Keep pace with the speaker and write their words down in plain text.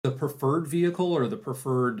The preferred vehicle or the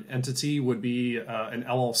preferred entity would be an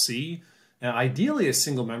LLC, ideally a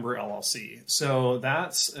single member LLC. So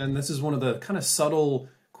this is one of the kind of subtle,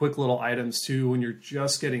 quick little items too when you're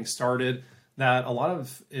just getting started that a lot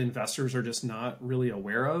of investors are just not really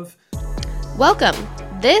aware of. Welcome.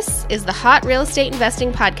 This is the Hot Real Estate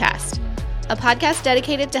Investing Podcast, a podcast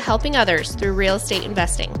dedicated to helping others through real estate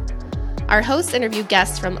investing. Our hosts interview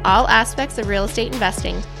guests from all aspects of real estate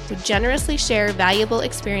investing who generously share valuable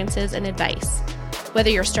experiences and advice. Whether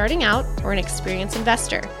you're starting out or an experienced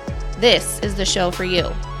investor, this is the show for you.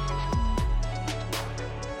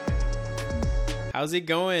 How's it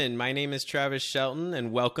going? My name is Travis Shelton,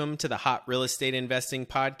 and welcome to the Hot Real Estate Investing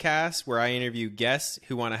Podcast, where I interview guests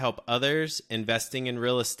who want to help others investing in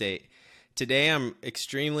real estate. Today, I'm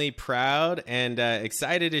extremely proud and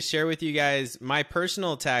excited to share with you guys my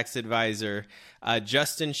personal tax advisor,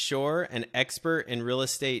 Justin Shore, an expert in real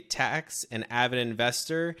estate tax, an avid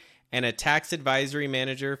investor, and a tax advisory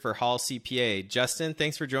manager for Hall CPA. Justin,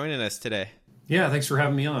 thanks for joining us today. Yeah, thanks for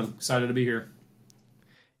having me on. Excited to be here.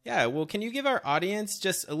 Yeah, well, can you give our audience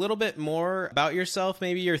just a little bit more about yourself,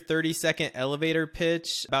 maybe your 30-second elevator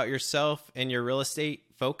pitch about yourself and your real estate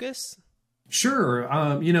focus? Sure.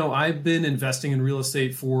 I've been investing in real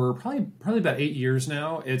estate for probably about 8 years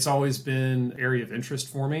now. It's always been an area of interest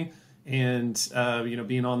for me. And,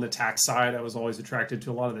 being on the tax side, I was always attracted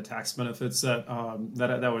to a lot of the tax benefits that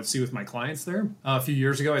I would see with my clients there. A few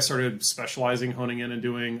years ago, I started specializing, honing in, and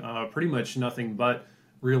doing pretty much nothing but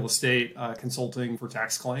real estate consulting for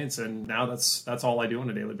tax clients. And now that's all I do on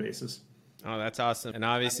a daily basis. Oh, that's awesome. And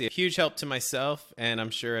obviously a huge help to myself, and I'm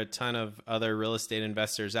sure a ton of other real estate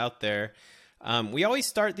investors out there. We always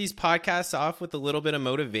start these podcasts off with a little bit of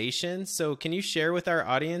motivation. So can you share with our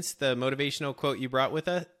audience the motivational quote you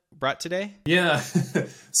brought today? Yeah.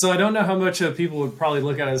 So I don't know how much people would probably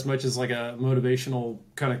look at it as much as like a motivational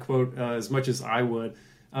kind of quote as much as I would.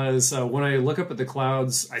 When I look up at the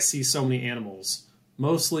clouds, I see so many animals,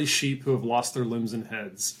 mostly sheep who have lost their limbs and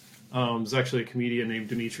heads. There's actually a comedian named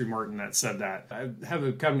Demetri Martin that said that. I have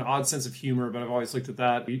kind of an odd sense of humor, but I've always looked at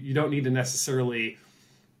that. You don't need to necessarily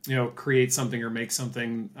create something or make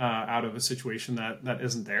something out of a situation that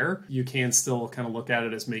isn't there. You can still kind of look at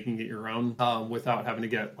it as making it your own without having to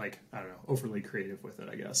get overly creative with it,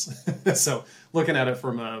 I guess. So looking at it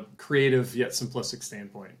from a creative yet simplistic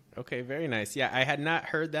standpoint. Okay, very nice. Yeah, I had not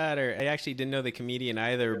heard that, or I actually didn't know the comedian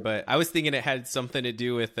either, but I was thinking it had something to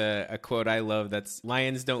do with a quote I love that's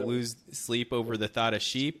lions don't lose sleep over the thought of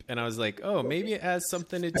sheep. And I was like, oh, maybe it has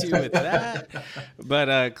something to do with that,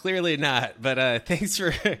 but clearly not. But thanks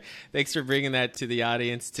for bringing that to the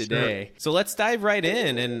audience today. Sure. So let's dive right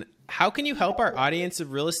in. And how can you help our audience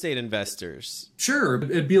of real estate investors? Sure.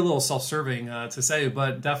 It'd be a little self-serving to say,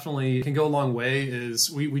 but definitely can go a long way. Is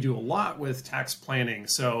we do a lot with tax planning.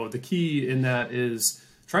 So the key in that is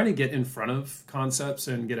trying to get in front of concepts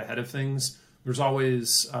and get ahead of things. There's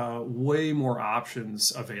always way more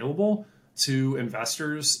options available to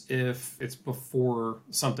investors if it's before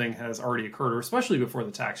something has already occurred, or especially before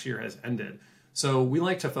the tax year has ended. So we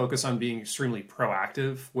like to focus on being extremely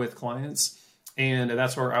proactive with clients. And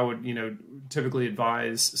that's where I would, typically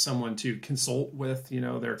advise someone to consult with,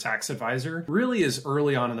 their tax advisor really as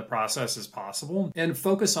early on in the process as possible and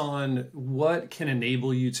focus on what can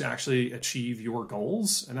enable you to actually achieve your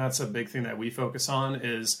goals. And that's a big thing that we focus on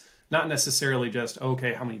is not necessarily just,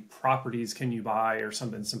 okay, how many properties can you buy or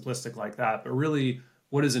something simplistic like that, but really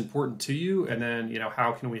what is important to you. And then,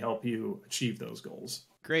 how can we help you achieve those goals?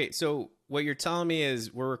 Great. So what you're telling me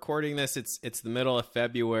is we're recording this. It's the middle of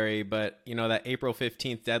February, but that April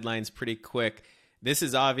 15th deadline's pretty quick. This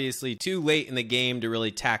is obviously too late in the game to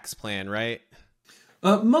really tax plan, right?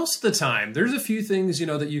 Most of the time. There's a few things,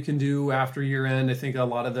 that you can do after year end. I think a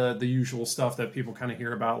lot of the usual stuff that people kind of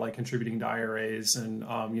hear about, like contributing to IRAs and,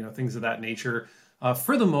 things of that nature.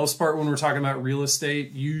 For the most part, when we're talking about real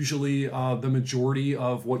estate, usually the majority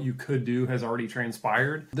of what you could do has already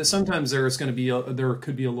transpired. That sometimes there could be a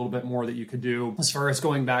little bit more that you could do as far as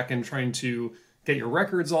going back and trying to get your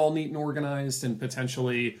records all neat and organized, and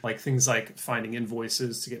potentially like things like finding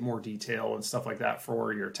invoices to get more detail and stuff like that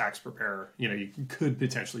for your tax preparer. You could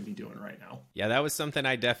potentially be doing right now. Yeah, that was something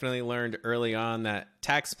I definitely learned early on, that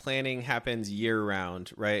tax planning happens year round,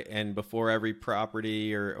 right? And before every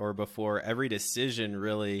property or before every decision,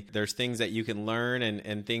 really, there's things that you can learn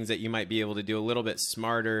and things that you might be able to do a little bit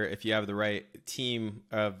smarter if you have the right team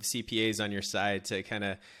of CPAs on your side to kind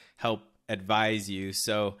of help advise you.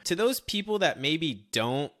 So to those people that maybe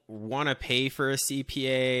don't want to pay for a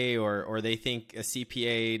CPA or they think a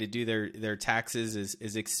CPA to do their taxes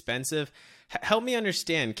is expensive, help me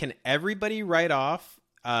understand, can everybody write off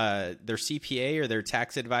their CPA or their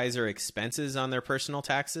tax advisor expenses on their personal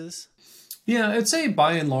taxes? Yeah, I'd say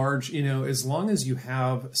by and large, as long as you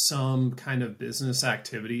have some kind of business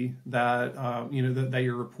activity that, that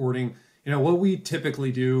you're reporting, what we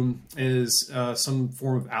typically do is some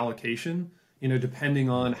form of allocation, depending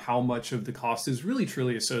on how much of the cost is really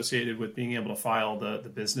truly associated with being able to file the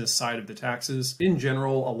business side of the taxes. In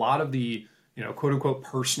general, a lot of the, quote unquote,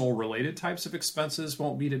 personal related types of expenses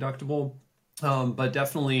won't be deductible, but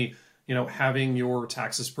definitely having your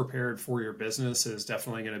taxes prepared for your business is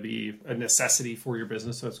definitely going to be a necessity for your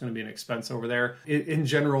business. So it's going to be an expense over there. In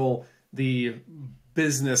general, the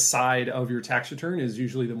business side of your tax return is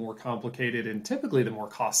usually the more complicated and typically the more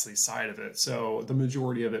costly side of it. So the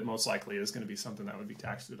majority of it most likely is going to be something that would be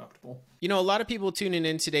tax deductible. A lot of people tuning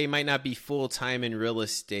in today might not be full-time in real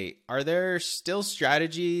estate. Are there still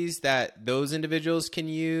strategies that those individuals can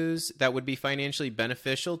use that would be financially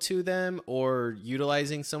beneficial to them, or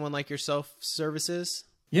utilizing someone like yourself services?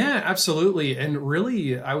 Yeah, absolutely. And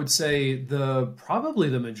really, I would say probably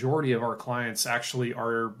the majority of our clients actually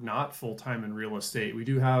are not full-time in real estate. We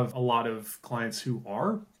do have a lot of clients who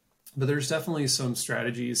are, but there's definitely some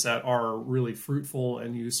strategies that are really fruitful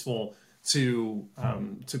and useful to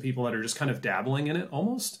people that are just kind of dabbling in it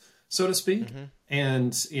almost, so to speak. Mm-hmm.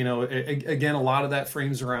 And, again, a lot of that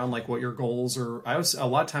frames around like what your goals are. A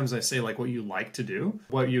lot of times I say like what you like to do,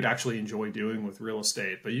 what you'd actually enjoy doing with real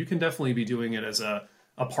estate, but you can definitely be doing it as a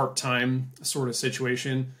part-time sort of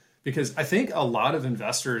situation, because I think a lot of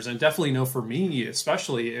investors, and definitely know for me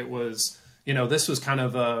especially, it was, this was kind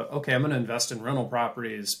of okay, I'm going to invest in rental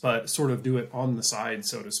properties, but sort of do it on the side,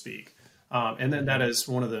 so to speak. And then that is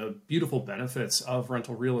one of the beautiful benefits of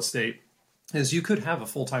rental real estate, is you could have a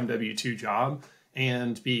full-time W-2 job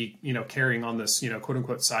and be, carrying on this, quote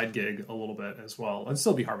unquote side gig a little bit as well, and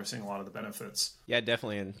still be harvesting a lot of the benefits. Yeah,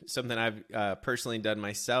 definitely. And something I've personally done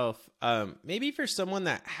myself, maybe for someone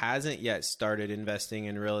that hasn't yet started investing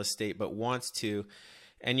in real estate, but wants to.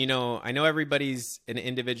 And, I know everybody's an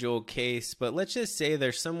individual case, but let's just say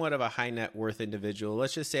they're somewhat of a high net worth individual.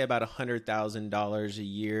 Let's just say about $100,000 a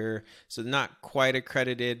year. So not quite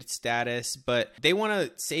accredited status, but they want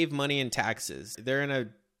to save money in taxes. They're in a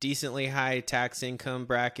decently high tax income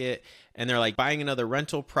bracket, and they're like buying another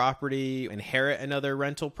rental property, inherit another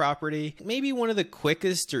rental property. Maybe one of the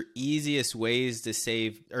quickest or easiest ways to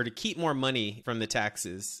save or to keep more money from the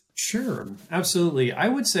taxes. Sure, absolutely. I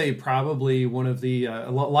would say probably one of the, a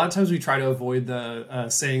lot of times we try to avoid the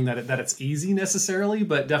saying that it's easy necessarily,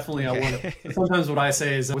 but definitely sometimes what I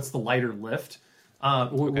say is, what's the lighter lift?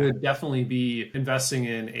 Would definitely be investing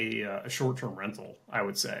in a short-term rental, I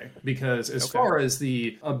would say, because as far as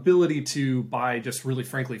the ability to buy just really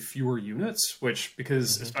frankly fewer units,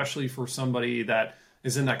 because especially for somebody that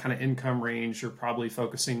is in that kind of income range, you're probably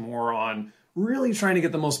focusing more on really trying to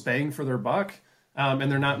get the most bang for their buck.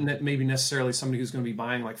 And they're not maybe necessarily somebody who's going to be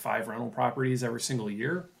buying like 5 rental properties every single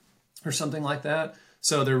year or something like that.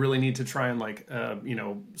 So they really need to try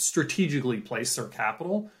and strategically place their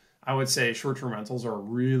capital. I would say short-term rentals are a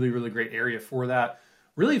really, really great area for that,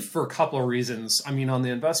 really for a couple of reasons. I mean, on the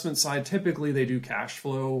investment side, typically they do cash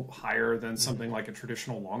flow higher than something like a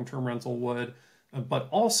traditional long-term rental would. But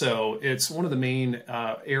also, it's one of the main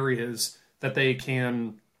areas that they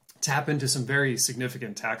can tap into some very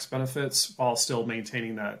significant tax benefits while still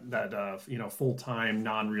maintaining that full-time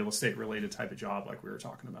non-real estate related type of job like we were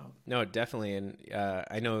talking about. No, definitely. And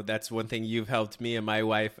I know that's one thing you've helped me and my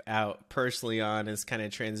wife out personally on, is kind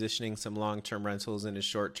of transitioning some long-term rentals into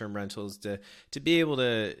short-term rentals to be able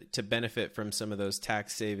to benefit from some of those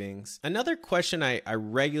tax savings. Another question I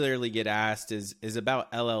regularly get asked is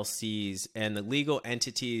about LLCs and the legal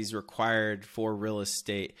entities required for real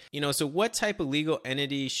estate. So what type of legal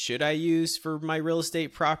entity should I use for my real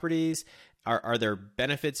estate properties? Are there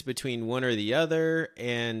benefits between one or the other?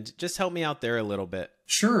 And just help me out there a little bit.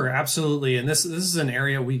 Sure, absolutely. And this is an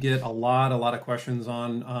area we get a lot of questions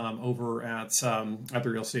on over at the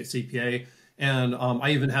Real Estate CPA. And I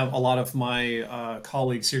even have a lot of my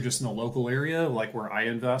colleagues here just in the local area, like where I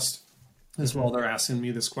invest as well. They're asking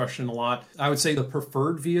me this question a lot. I would say the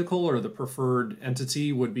preferred vehicle or the preferred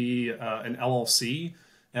entity would be an LLC.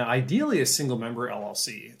 Ideally a single member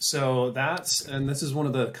LLC. So this is one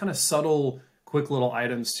of the kind of subtle, quick little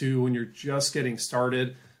items too, when you're just getting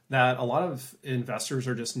started, that a lot of investors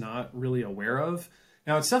are just not really aware of.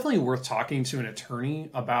 Now, it's definitely worth talking to an attorney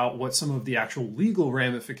about what some of the actual legal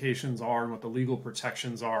ramifications are and what the legal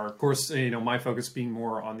protections are. Of course, my focus being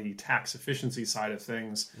more on the tax efficiency side of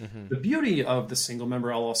things. Mm-hmm. The beauty of the single member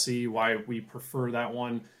LLC, why we prefer that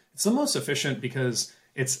one, it's the most efficient because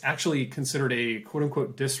it's actually considered a quote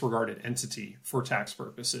unquote disregarded entity for tax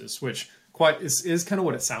purposes, which is kind of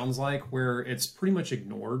what it sounds like, where it's pretty much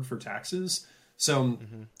ignored for taxes. So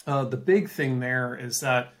the big thing there is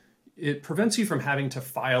that it prevents you from having to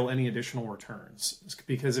file any additional returns,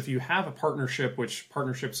 because if you have a partnership, which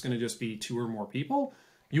partnership is going to just be 2 or more people,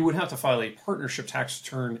 you would have to file a partnership tax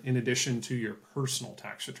return in addition to your personal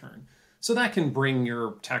tax return. So that can bring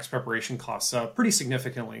your tax preparation costs up pretty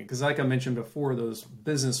significantly, because like I mentioned before, those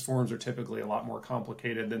business forms are typically a lot more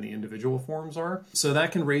complicated than the individual forms are. So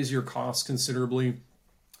that can raise your costs considerably.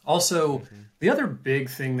 Also, the other big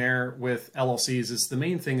thing there with LLCs is the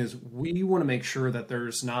main thing is we want to make sure that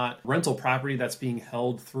there's not rental property that's being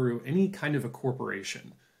held through any kind of a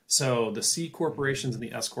corporation. So the C corporations and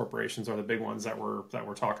the S corporations are the big ones that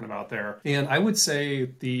we're talking about there. And I would say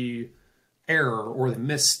the error or the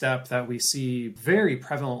misstep that we see very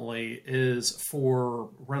prevalently is for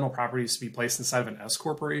rental properties to be placed inside of an S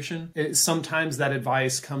corporation. Sometimes that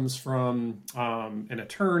advice comes from an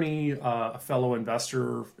attorney, a fellow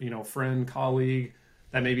investor, friend, colleague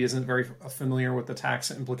that maybe isn't very familiar with the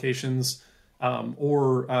tax implications.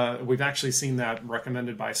 Or we've actually seen that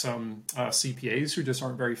recommended by some CPAs who just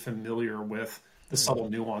aren't very familiar with the subtle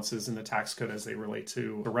nuances in the tax code as they relate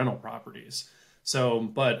to the rental properties. So,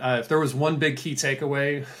 but if there was one big key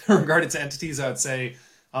takeaway regarding to entities, I would say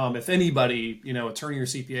if anybody, attorney or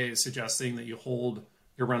CPA is suggesting that you hold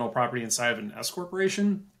your rental property inside of an S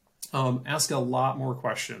corporation, ask a lot more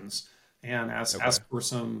questions and ask for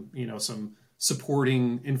some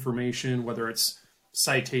supporting information, whether it's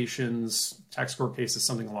citations, tax court cases,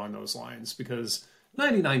 something along those lines, because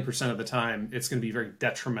 99% of the time it's going to be very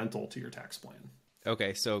detrimental to your tax plan.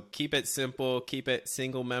 Okay, so keep it simple, keep it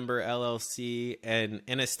single member LLC. And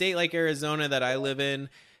in a state like Arizona that I live in,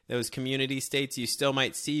 those community states, you still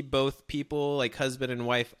might see both people, like husband and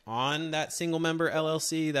wife, on that single member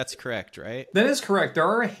LLC. That's correct, right? That is correct. There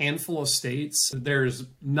are a handful of states. There's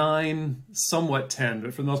 9, somewhat 10,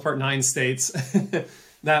 but for the most part, 9 states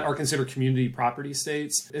that are considered community property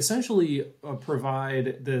states, essentially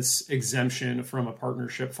provide this exemption from a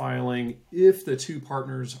partnership filing if the 2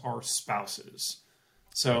 partners are spouses.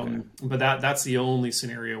 So, but that's the only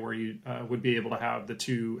scenario where you would be able to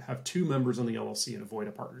have two members on the LLC and avoid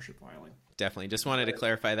a partnership filing. Definitely. Just wanted to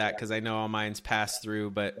clarify that because I know all mine's passed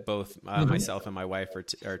through, but both myself and my wife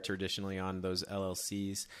are traditionally on those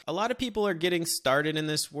LLCs. A lot of people are getting started in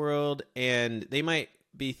this world and they might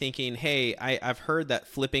be thinking, hey, I've heard that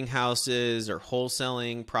flipping houses or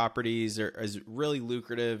wholesaling properties is really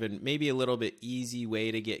lucrative and maybe a little bit easy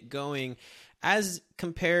way to get going as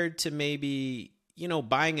compared to maybe,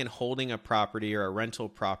 buying and holding a property or a rental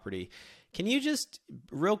property. Can you just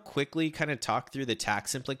real quickly kind of talk through the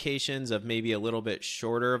tax implications of maybe a little bit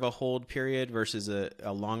shorter of a hold period versus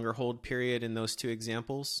a longer hold period in those 2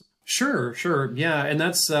 examples? Sure. Yeah. And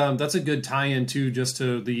that's a good tie-in too, just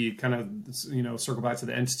to the kind of, circle back to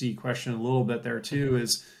the entity question a little bit there too,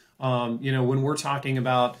 is, when we're talking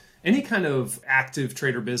about any kind of active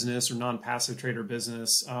trader business or non-passive trader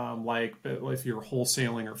business, like if you're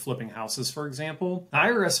wholesaling or flipping houses, for example, the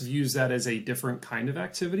IRS views that as a different kind of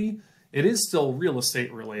activity. It is still real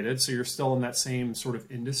estate related, so you're still in that same sort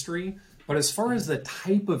of industry. But as far as the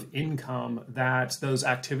type of income that those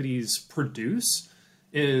activities produce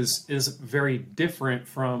is very different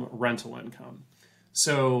from rental income.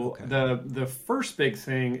 So the first big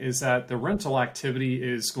thing is that the rental activity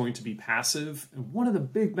is going to be passive. And one of the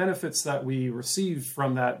big benefits that we receive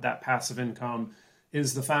from that passive income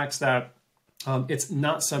is the fact that it's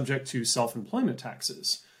not subject to self-employment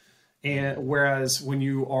taxes. And whereas when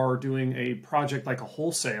you are doing a project like a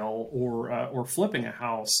wholesale or flipping a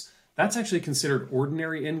house, that's actually considered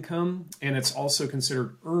ordinary income, and it's also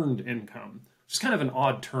considered earned income, which is kind of an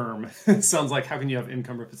odd term. It sounds like, how can you have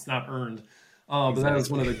income if it's not earned? But that is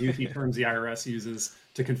one of the goofy terms the IRS uses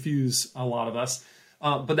to confuse a lot of us.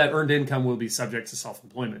 But that earned income will be subject to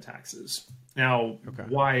self-employment taxes. Now,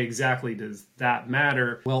 why exactly does that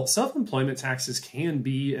matter? Well, self-employment taxes can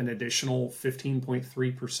be an additional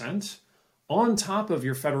 15.3% on top of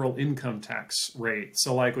your federal income tax rate.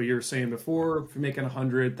 So like what you were saying before, if you're making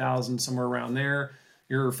 $100,000, somewhere around there,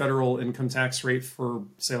 your federal income tax rate for,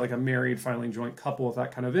 say, like a married filing joint couple with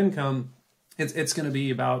that kind of income, it's going to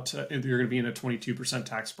be about, you're going to be in a 22%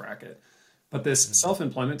 tax bracket. But this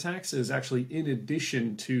self-employment tax is actually in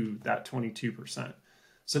addition to that 22%.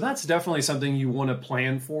 So that's definitely something you want to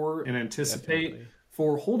plan for and anticipate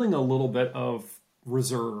for holding a little bit of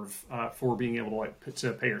reserve for being able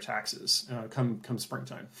to pay your taxes come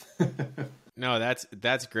springtime. No,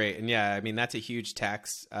 that's great. And yeah, I mean, that's a huge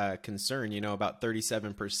tax concern, about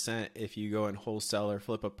 37% if you go and wholesale or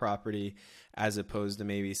flip a property, as opposed to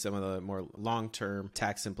maybe some of the more long-term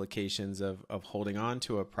tax implications of holding on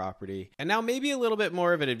to a property. And now maybe a little bit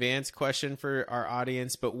more of an advanced question for our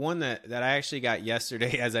audience, but one that I actually got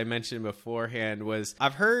yesterday, as I mentioned beforehand, was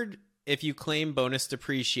I've heard if you claim bonus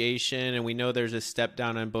depreciation, and we know there's a step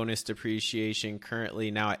down on bonus depreciation currently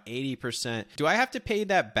now at 80%, do I have to pay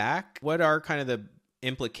that back? What are kind of the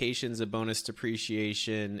implications of bonus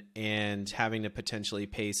depreciation and having to potentially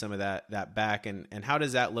pay some of that back? And how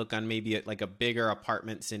does that look on maybe like a bigger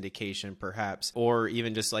apartment syndication perhaps, or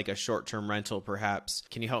even just like a short-term rental perhaps?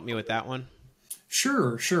 Can you help me with that one?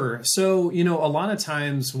 Sure. So, a lot of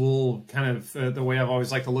times we'll kind of, the way I've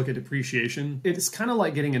always liked to look at depreciation, it's kind of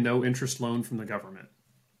like getting a no interest loan from the government.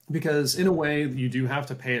 Because in a way, you do have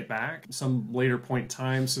to pay it back some later point in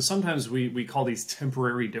time. So sometimes we call these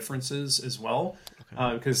temporary differences as well,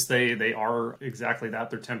 because they are exactly that.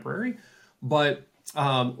 They're temporary. But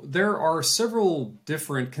there are several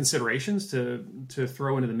different considerations to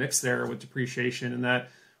throw into the mix there with depreciation, and that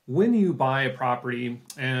when you buy a property,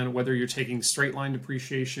 and whether you're taking straight line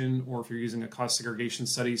depreciation or if you're using a cost segregation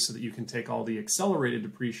study so that you can take all the accelerated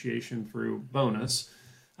depreciation through bonus,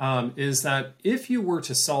 is that if you were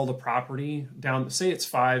to sell the property down, say it's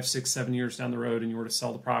 5, 6, 7 years down the road, and you were to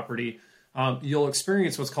sell the property, you'll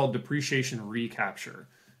experience what's called depreciation recapture.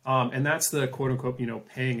 And that's the quote unquote,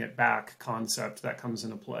 paying it back concept that comes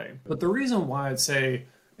into play. But the reason why I'd say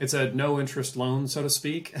it's a no interest loan, so to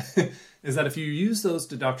speak, is that if you use those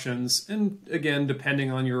deductions, and again, depending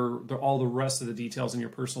on all the rest of the details in your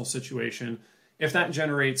personal situation, if that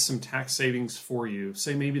generates some tax savings for you,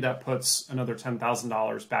 say maybe that puts another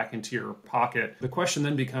 $10,000 back into your pocket, the question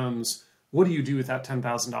then becomes, what do you do with that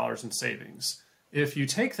 $10,000 in savings? If you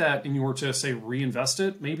take that and you were to, say, reinvest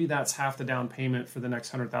it, maybe that's half the down payment for the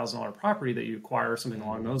next $100,000 property that you acquire, something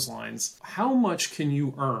along those lines. How much can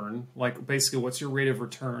you earn? Like, basically, what's your rate of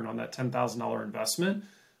return on that $10,000 investment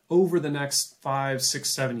over the next 5, 6,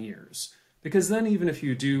 7 years? Because then even if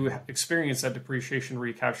you do experience that depreciation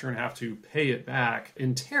recapture and have to pay it back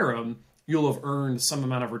interim, you'll have earned some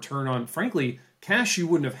amount of return on, frankly, cash you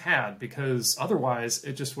wouldn't have had, because otherwise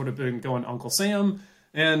it just would have been going Uncle Sam.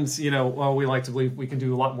 And, we like to believe we can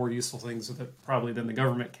do a lot more useful things with it probably than the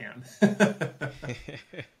government can.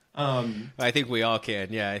 I think we all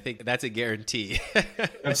can. Yeah, I think that's a guarantee.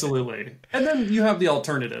 Absolutely. And then you have the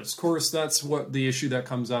alternatives. Of course, that's what the issue that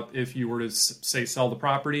comes up if you were to, say, sell the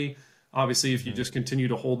property. Obviously, if you just continue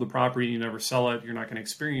to hold the property and you never sell it, you're not going to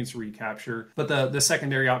experience recapture. But the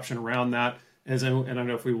secondary option around that is, and I don't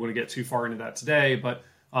know if we want to get too far into that today, but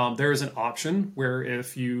there is an option where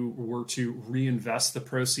if you were to reinvest the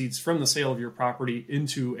proceeds from the sale of your property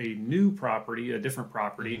into a new property, a different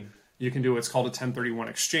property, you can do what's called a 1031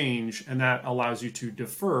 exchange, and that allows you to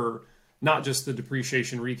defer not just the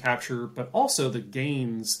depreciation recapture, but also the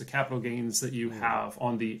gains, the capital gains that you have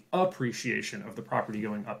on the appreciation of the property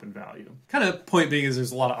going up in value. Kind of point being is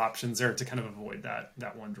there's a lot of options there to kind of avoid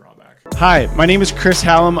that one drawback. Hi, my name is Chris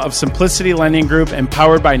Hallam of Simplicity Lending Group and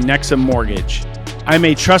powered by Nexa Mortgage. I'm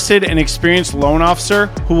a trusted and experienced loan officer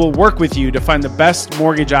who will work with you to find the best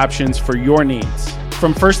mortgage options for your needs.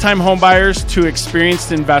 From first-time homebuyers to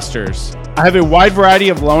experienced investors, I have a wide variety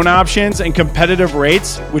of loan options and competitive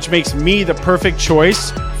rates, which makes me the perfect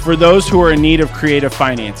choice for those who are in need of creative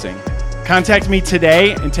financing. Contact me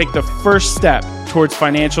today and take the first step towards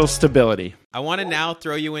financial stability. I want to now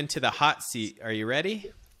throw you into the hot seat. Are you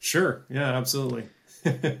ready? Sure. Yeah, absolutely.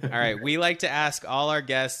 All right. We like to ask all our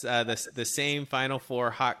guests the same final 4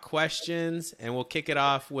 hot questions, and we'll kick it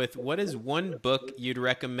off with, what is one book you'd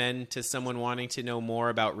recommend to someone wanting to know more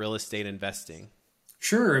about real estate investing?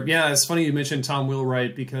 Sure. Yeah, it's funny you mentioned Tom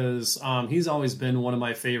Wheelwright, because he's always been one of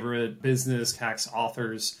my favorite business tax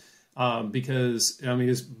authors, because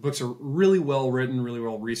his books are really well written, really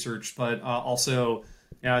well researched, but also,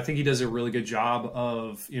 I think he does a really good job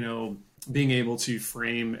of being able to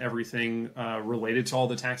frame everything related to all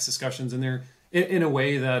the tax discussions in there in a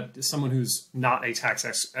way that someone who's not a tax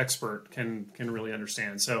expert can really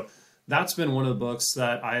understand. So that's been one of the books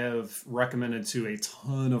that I have recommended to a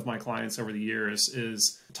ton of my clients over the years,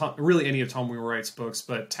 is really any of Tom Wheelwright's books,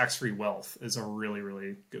 but Tax-Free Wealth is a really,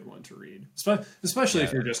 really good one to read, especially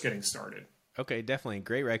if you're just getting started. Okay, definitely.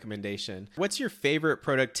 Great recommendation. What's your favorite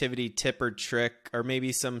productivity tip or trick, or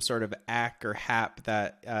maybe some sort of ack or hap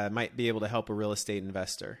that might be able to help a real estate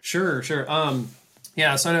investor? Sure.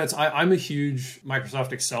 Yeah, so I know I'm a huge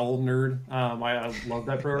Microsoft Excel nerd. I love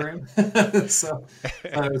that program. So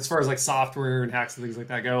as far as like software and hacks and things like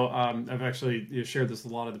that go, I've actually shared this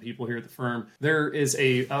with a lot of the people here at the firm. There is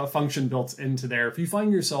a function built into there. If you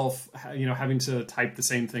find yourself, having to type the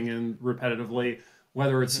same thing in repetitively,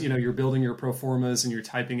 whether it's, you're building your pro formas and you're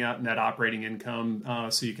typing out net operating income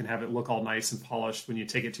so you can have it look all nice and polished when you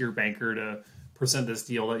take it to your banker to present this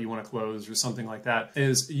deal that you want to close or something like that,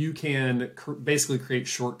 is you can basically create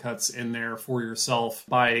shortcuts in there for yourself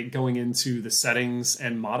by going into the settings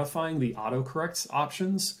and modifying the autocorrect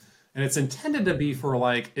options. And it's intended to be for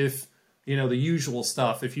like, if, the usual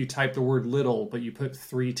stuff, if you type the word little, but you put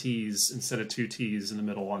 3 T's instead of 2 T's in the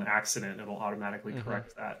middle on accident, it'll automatically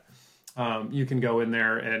correct that. You can go in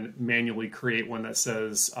there and manually create one that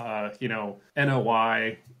says,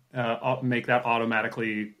 NOI, make that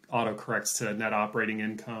automatically autocorrects to net operating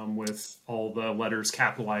income with all the letters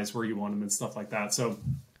capitalized where you want them and stuff like that. So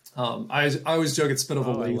I always joke it's a bit of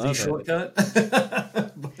a lazy shortcut.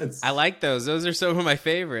 I like those. Those are some of my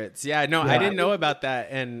favorites. Yeah, no, I didn't know about that.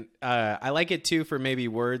 And I like it too for maybe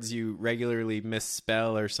words you regularly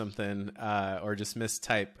misspell or something, or just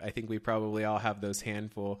mistype. I think we probably all have those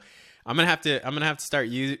handful. I'm gonna have to start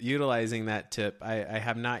utilizing that tip. I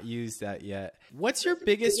have not used that yet. What's your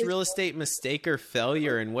biggest real estate mistake or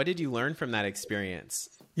failure, and what did you learn from that experience?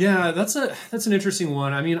 Yeah, that's an interesting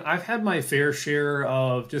one. I mean, I've had my fair share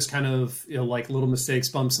of just kind of like little mistakes,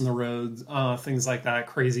 bumps in the road, things like that,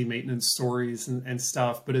 crazy maintenance stories and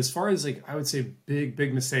stuff. But as far as like, I would say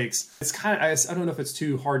big mistakes, it's kind of, I don't know if it's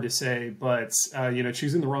too hard to say, but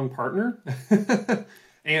choosing the wrong partner,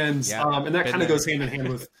 and that kind of goes hand in hand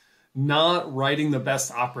with not writing the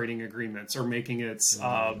best operating agreements or making it,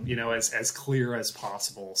 as clear as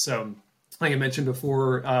possible. So like I mentioned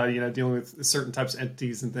before, dealing with certain types of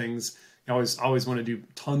entities and things, I always want to do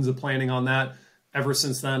tons of planning on that. Ever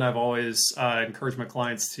since then, I've always encouraged my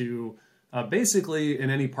clients to basically in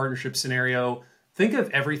any partnership scenario, think of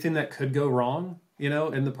everything that could go wrong,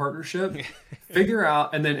 in the partnership, figure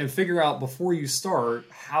out before you start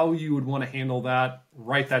how you would want to handle that,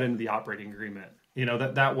 write that into the operating agreement.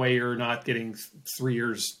 That way you're not getting 3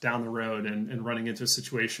 years down the road and running into a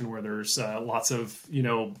situation where there's lots of,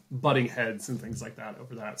 butting heads and things like that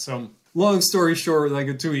over that. So long story short, without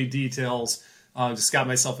getting too many details, just got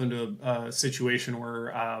myself into a situation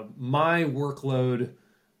where my workload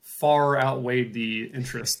far outweighed the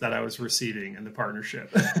interest that I was receiving in the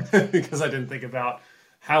partnership because I didn't think about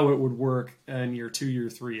how it would work in year 2, year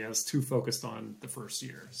 3. I was too focused on the first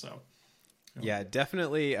year. So. Yeah,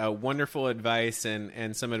 definitely wonderful advice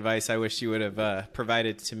and some advice I wish you would have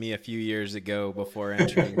provided to me a few years ago before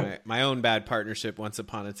entering my own bad partnership once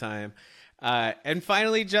upon a time. And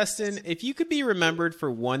finally, Justin, if you could be remembered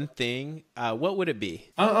for one thing, what would it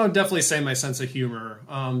be? I would definitely say my sense of humor.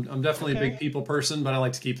 I'm definitely a big people person, but I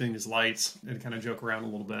like to keep things light and kind of joke around a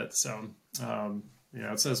little bit. So,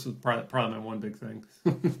 that's probably my one big thing.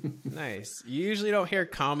 Nice. You usually don't hear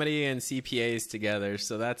comedy and CPAs together,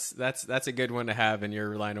 so that's a good one to have in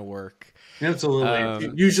your line of work.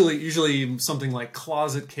 Absolutely. Usually something like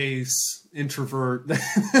closet case, introvert.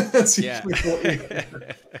 That's usually what we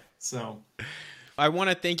hear. So I want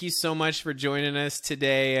to thank you so much for joining us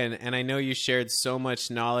today. And I know you shared so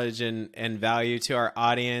much knowledge and value to our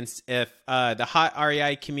audience. If the Hot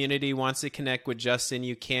REI community wants to connect with Justin,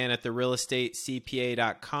 you can at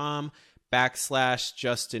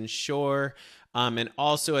therealestatecpa.com/Justin Shore. And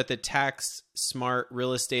also at the Tax Smart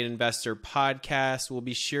Real Estate Investor podcast. We'll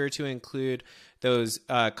be sure to include those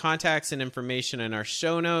contacts and information in our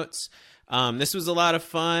show notes. This was a lot of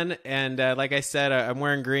fun, and like I said, I'm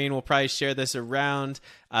wearing green. We'll probably share this around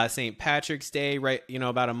St. Patrick's Day, right?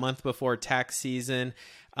 About a month before tax season.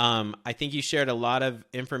 I think you shared a lot of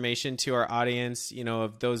information to our audience,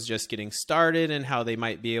 of those just getting started and how they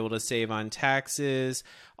might be able to save on taxes.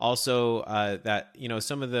 Also, that,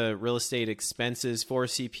 some of the real estate expenses for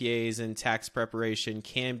CPAs and tax preparation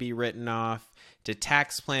can be written off, to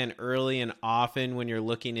tax plan early and often when you're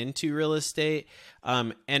looking into real estate.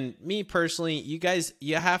 And me personally, you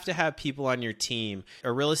have to have people on your team,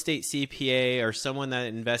 a real estate CPA or someone that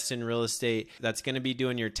invests in real estate that's going to be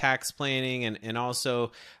doing your tax planning and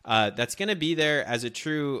also that's going to be there as a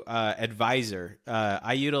true advisor.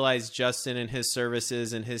 I utilize Justin and his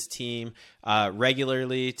services and his team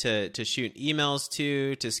regularly to shoot emails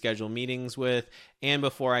to schedule meetings with. And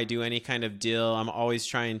before I do any kind of deal, I'm always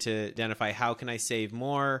trying to identify how can I save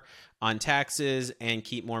more on taxes and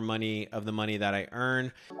keep more money of the money that I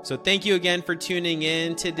earn. So thank you again for tuning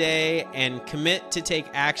in today, and commit to take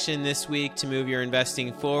action this week to move your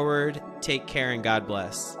investing forward. Take care and God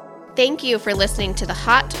bless. Thank you for listening to the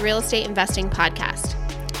Hot Real Estate Investing Podcast.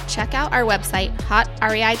 Check out our website,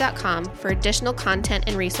 hotrei.com, for additional content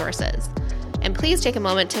and resources. And please take a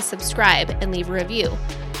moment to subscribe and leave a review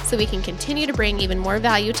so we can continue to bring even more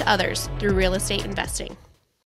value to others through real estate investing.